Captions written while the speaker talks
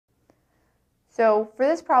So for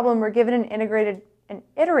this problem, we're given an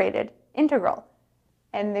iterated integral,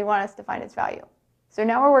 and they want us to find its value. So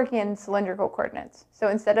now we're working in cylindrical coordinates. So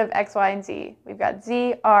instead of x, y, and z, we've got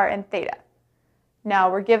z, r, and theta.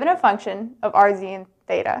 Now we're given a function of r, z, and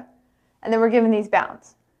theta, and then we're given these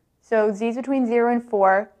bounds. So z is between 0 and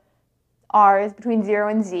 4, r is between 0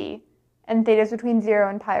 and z, and theta is between 0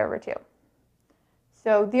 and pi over 2.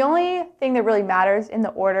 So the only thing that really matters in the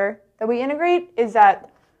order that we integrate is that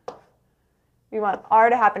we want r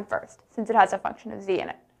to happen first, since it has a function of z in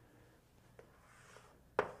it.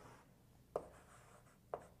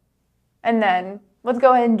 And then let's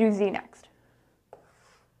go ahead and do z next.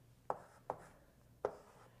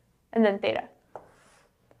 And then theta.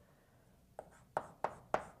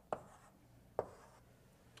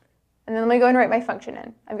 And then let me go and write my function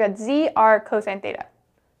in. I've got z, r, cosine theta.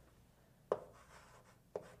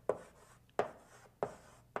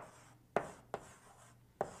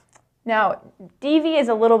 Now, dv is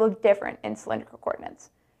a little bit different in cylindrical coordinates.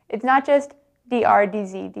 It's not just dr,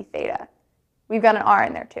 dz, d theta. We've got an r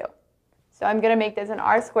in there too. So I'm going to make this an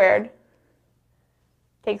r squared.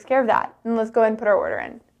 Takes care of that. And let's go ahead and put our order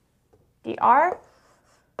in. dr,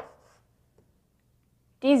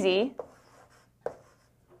 dz,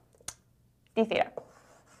 d theta.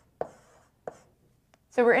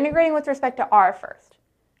 So we're integrating with respect to r first.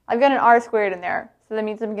 I've got an r squared in there, so that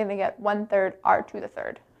means I'm going to get 1/3 r to the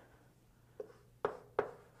third.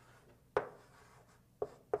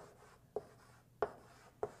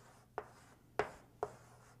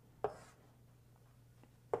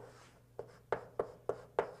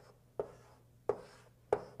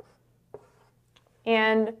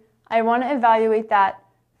 And I want to evaluate that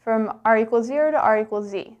from r equals 0 to r equals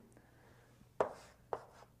z.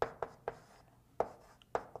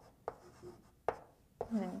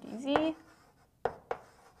 And then dz,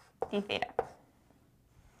 d theta.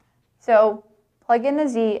 So plug in a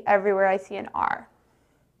z everywhere I see an r.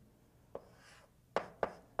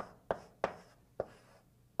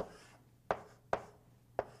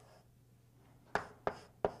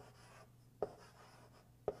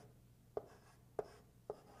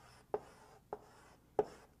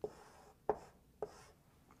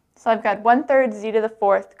 So I've got 1/3 z to the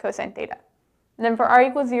 4th cosine theta. And then for r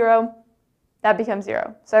equals 0, that becomes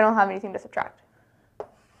 0. So I don't have anything to subtract.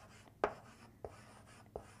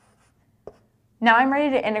 Now I'm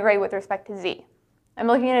ready to integrate with respect to z. I'm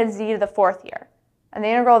looking at a z to the 4th here. And the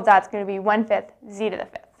integral of that's going to be 1/5 z to the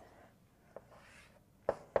 5th.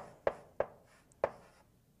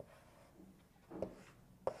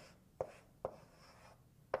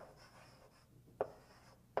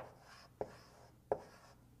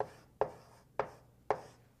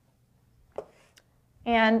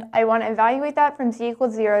 And I want to evaluate that from z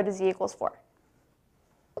equals 0 to z equals 4.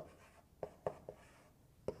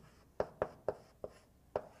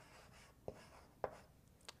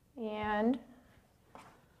 And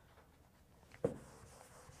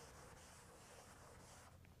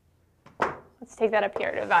let's take that up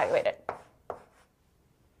here to evaluate it.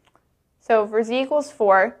 So for z equals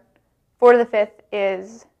 4, 4 to the 5th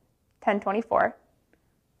is 1024.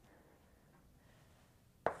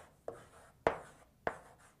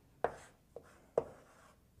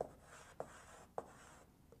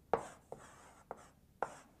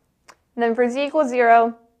 And then for z equals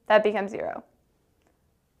 0, that becomes 0.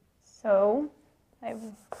 So I have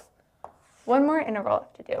one more integral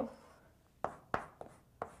to do.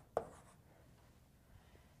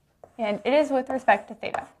 And it is with respect to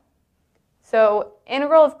theta. So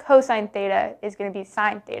integral of cosine theta is going to be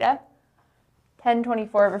sine theta.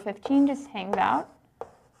 1024 over 15 just hangs out.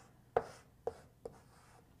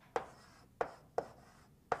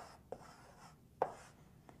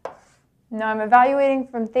 Now I'm evaluating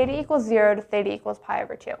from theta equals 0 to theta equals pi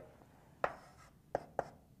over 2.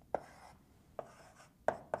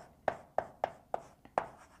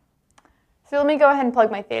 So let me go ahead and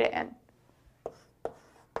plug my theta in.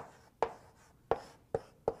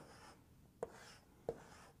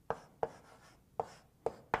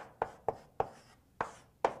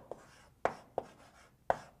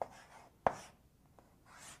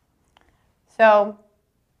 So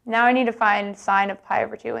now I need to find sine of pi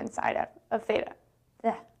over 2 inside of theta,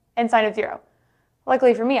 and sine of 0.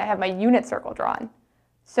 Luckily for me, I have my unit circle drawn.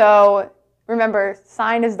 So remember,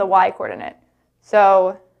 sine is the y-coordinate.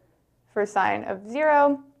 So for sine of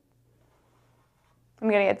 0, I'm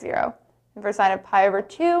going to get 0. And for sine of pi over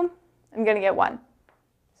 2, I'm going to get 1.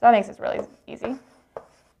 So that makes this really easy.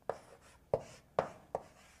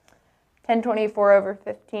 1024 over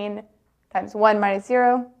 15 times 1 minus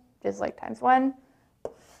 0, just like times 1.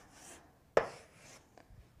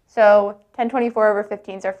 So 1024 over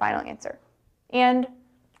 15 is our final answer, and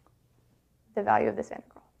the value of this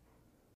integral.